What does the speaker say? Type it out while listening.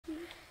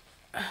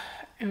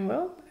And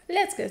well,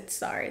 let's get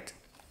started.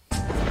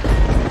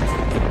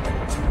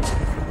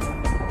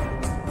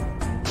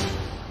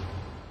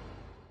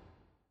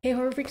 Hey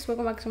horror freaks,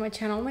 welcome back to my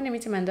channel. My name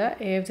is Amanda.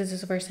 If this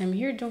is the first time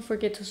here, don't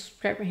forget to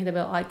subscribe and hit the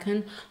bell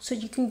icon so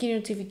you can get a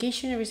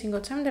notification every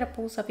single time that I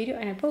post a video,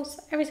 and I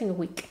post every single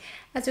week.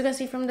 As you can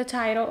see from the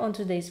title, on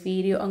today's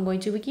video I'm going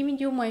to be giving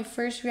you my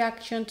first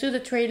reaction to the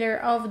trailer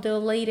of the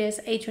latest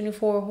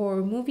A24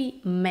 horror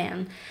movie,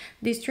 Man.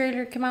 This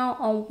trailer came out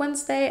on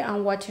Wednesday,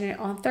 I'm watching it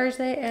on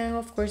Thursday, and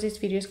of course this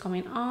video is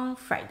coming on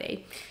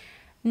Friday.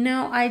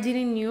 Now, I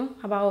didn't knew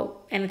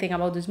about anything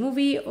about this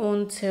movie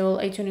until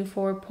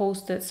A24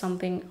 posted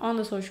something on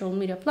the social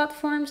media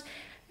platforms,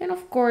 and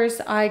of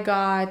course I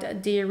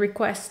got the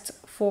request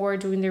for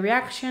doing the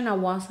reaction. I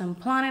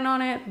wasn't planning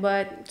on it,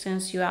 but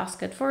since you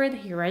asked for it,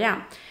 here I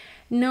am.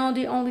 Now,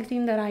 the only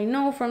thing that I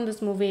know from this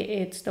movie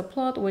is the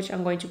plot, which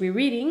I'm going to be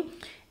reading,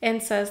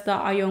 and says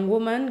that a young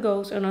woman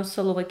goes on a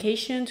solo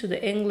vacation to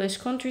the English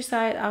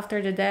countryside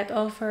after the death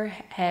of her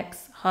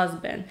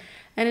ex-husband.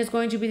 And it's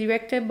going to be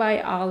directed by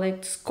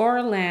Alex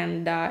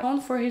Garland, known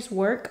for his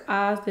work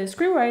as the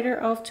screenwriter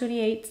of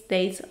 28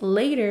 Days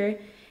Later.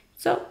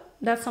 So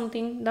that's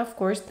something that, of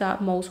course,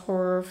 that most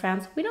horror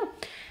fans we know.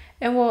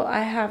 And well, I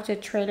have the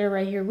trailer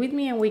right here with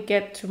me, and we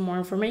get to more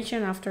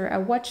information after I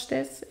watch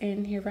this.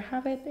 And here I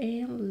have it,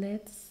 and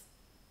let's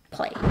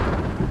play.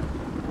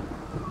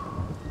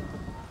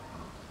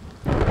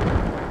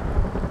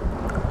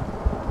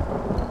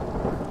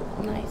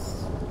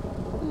 Nice.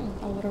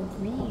 A little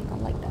green, I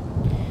like that.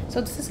 So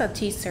this is a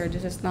teaser,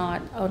 this is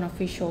not an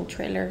official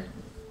trailer.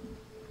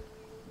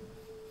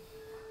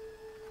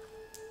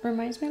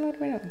 Reminds me a little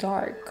bit of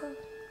Dark,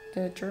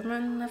 the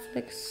German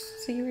Netflix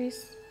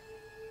series.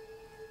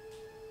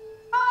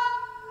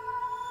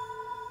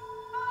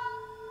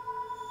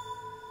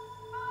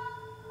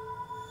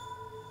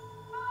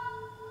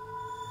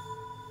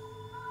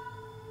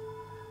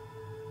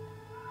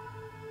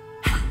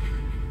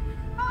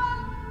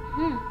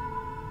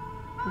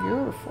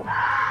 Beautiful.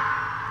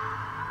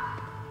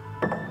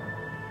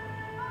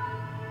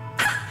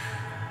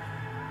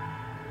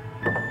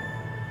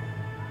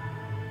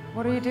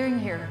 What are you doing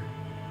here?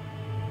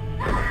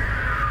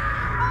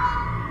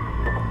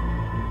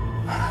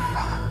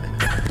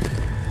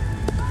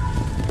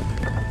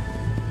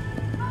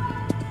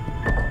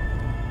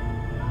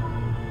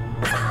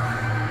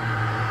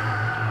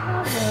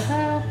 What the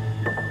hell?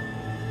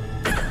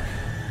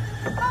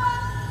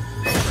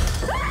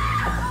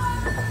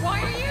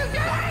 Why are you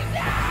doing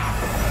this?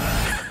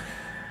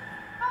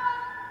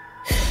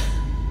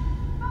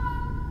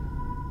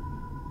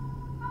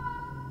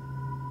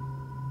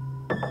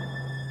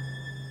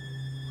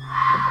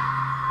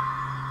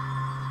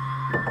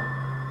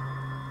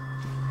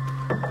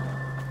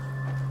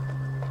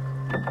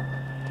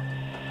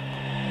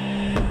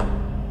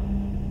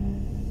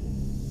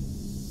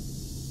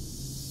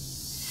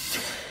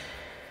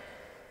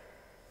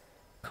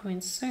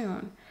 Coming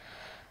soon.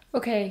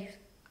 Okay,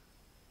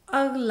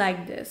 I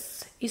like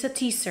this. It's a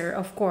teaser,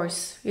 of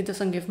course. It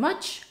doesn't give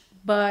much,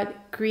 but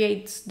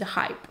creates the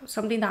hype.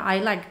 Something that I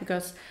like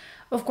because,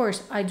 of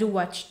course, I do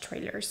watch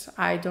trailers.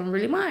 I don't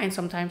really mind.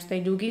 Sometimes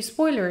they do give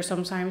spoilers.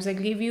 Sometimes they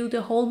give you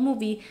the whole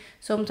movie.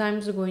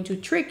 Sometimes they're going to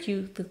trick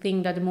you to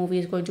think that the movie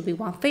is going to be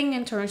one thing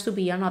and turns to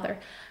be another.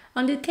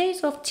 In the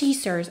case of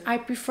teasers, I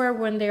prefer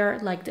when they are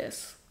like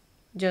this.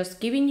 Just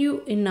giving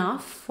you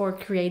enough for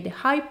create the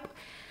hype,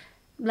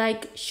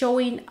 like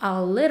showing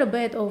a little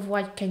bit of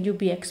what can you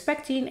be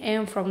expecting,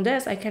 and from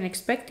this I can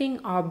expecting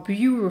a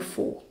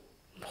beautiful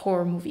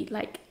horror movie.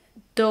 Like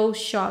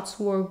those shots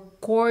were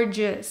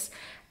gorgeous,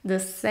 the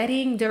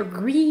setting, they're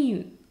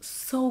green,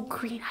 so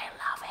green, I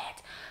love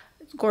it,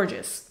 it's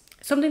gorgeous.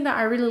 Something that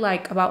I really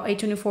like about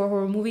A24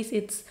 horror movies,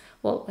 it's,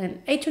 well,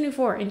 and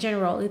A24 in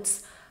general,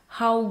 it's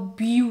how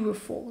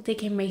beautiful they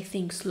can make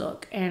things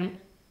look, and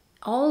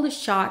all the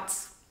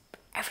shots,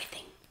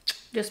 everything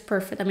just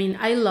perfect. I mean,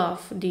 I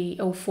love the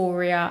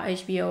Euphoria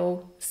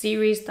HBO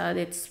series that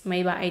it's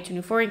made by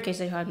A24. In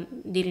case you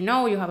didn't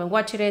know, you haven't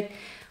watched it.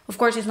 Of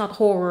course, it's not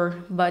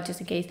horror, but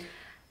just in case,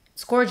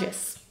 it's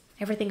gorgeous.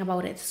 Everything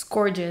about it is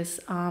gorgeous.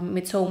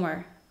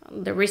 Midsommar.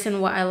 The reason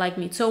why I like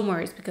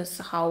Midsommar is because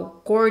how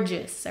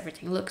gorgeous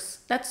everything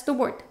looks. That's the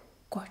word,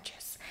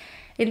 gorgeous.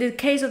 In the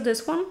case of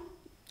this one,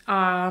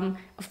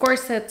 of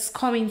course, it's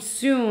coming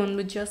soon,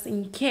 but just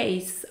in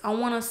case, I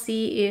want to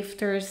see if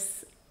there's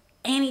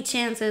any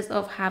chances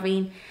of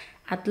having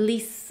at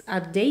least a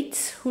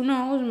date. Who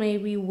knows,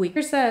 maybe week.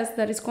 It says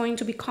that it's going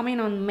to be coming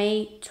on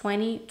May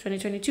 20,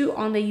 2022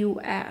 on the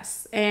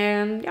US,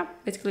 and yeah,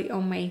 basically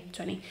on May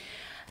 20.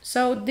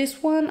 So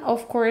this one,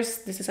 of course,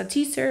 this is a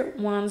teaser.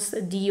 Once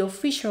the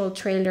official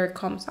trailer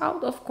comes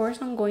out, of course,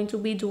 I'm going to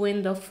be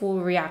doing the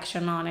full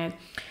reaction on it.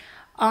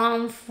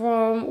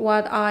 From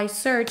what I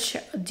searched,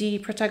 the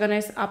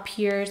protagonist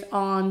appears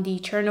on the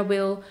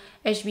Chernobyl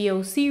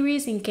HBO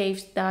series. In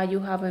case that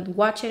you haven't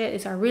watched it,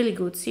 it's a really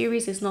good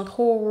series. It's not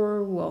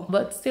horror, well,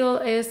 but still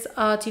is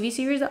a TV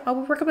series that I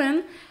would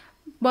recommend.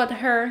 But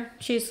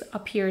she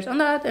appears on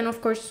that, and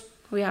of course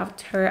we have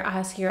her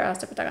as here as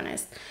the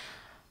protagonist.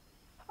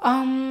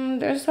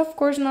 There's of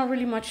course not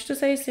really much to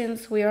say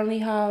since we only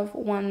have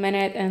 1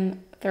 minute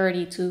and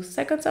 32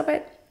 seconds of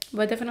it,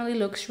 but definitely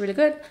looks really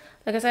good.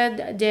 Like I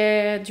said,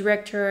 the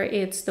director,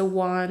 it's the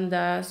one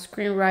that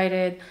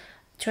screenwrote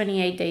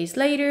 28 Days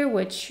Later,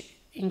 which,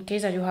 in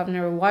case that you have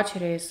never watched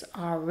it, is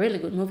a really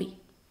good movie.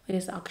 It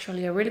is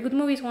actually a really good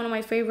movie. It's one of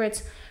my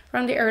favorites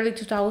from the early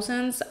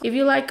 2000s. If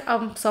you like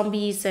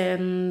zombies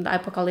and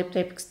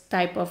apocalyptic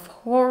type of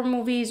horror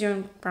movies,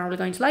 you're probably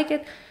going to like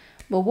it.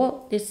 But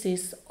well, this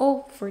is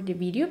all for the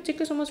video. Thank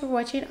you so much for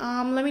watching.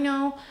 Let me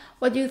know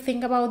what you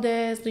think about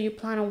this. Do you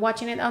plan on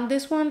watching it? On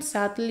this one,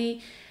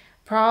 sadly,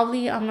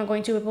 probably I'm not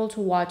going to be able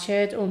to watch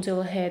it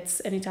until it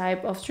hits any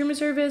type of streaming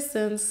service,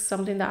 since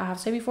something that I have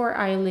said before,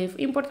 I live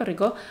in Puerto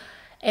Rico,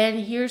 and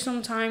here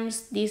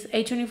sometimes these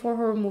A24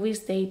 horror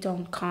movies, they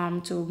don't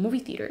come to movie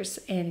theaters,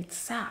 and it's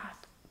sad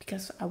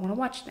because I want to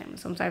watch them.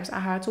 Sometimes I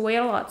had to wait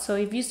a lot. So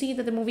if you see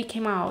that the movie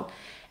came out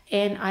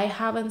and I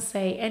haven't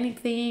said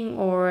anything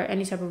or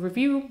any type of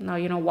review, now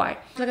you know why.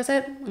 Like I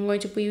said, I'm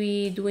going to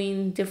be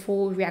doing the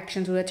full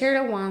reaction to the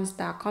trailer once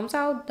that comes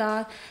out.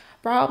 That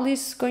probably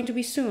is going to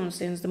be soon,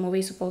 since the movie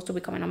is supposed to be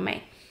coming on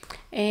May.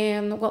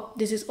 And well,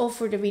 this is all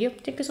for the video.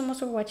 Thank you so much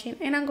for watching,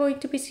 and I'm going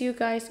to be see you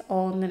guys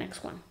on the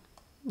next one.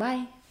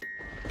 Bye.